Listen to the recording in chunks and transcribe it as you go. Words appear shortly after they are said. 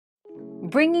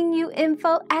bringing you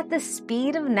info at the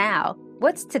speed of now.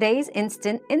 What's today's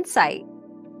instant insight?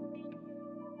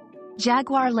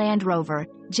 Jaguar Land Rover,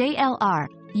 JLR,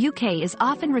 UK is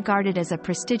often regarded as a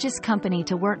prestigious company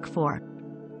to work for,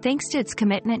 thanks to its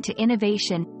commitment to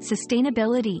innovation,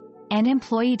 sustainability, and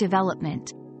employee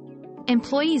development.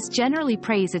 Employees generally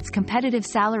praise its competitive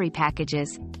salary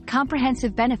packages,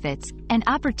 comprehensive benefits, and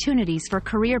opportunities for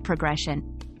career progression.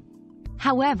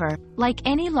 However, like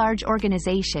any large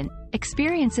organization,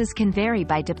 experiences can vary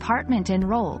by department and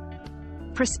role.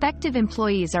 Prospective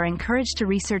employees are encouraged to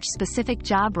research specific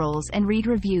job roles and read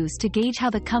reviews to gauge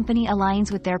how the company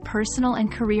aligns with their personal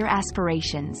and career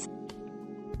aspirations.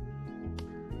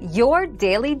 Your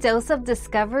daily dose of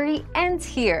discovery ends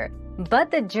here, but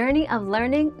the journey of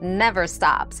learning never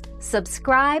stops.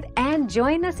 Subscribe and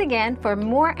join us again for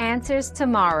more answers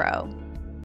tomorrow.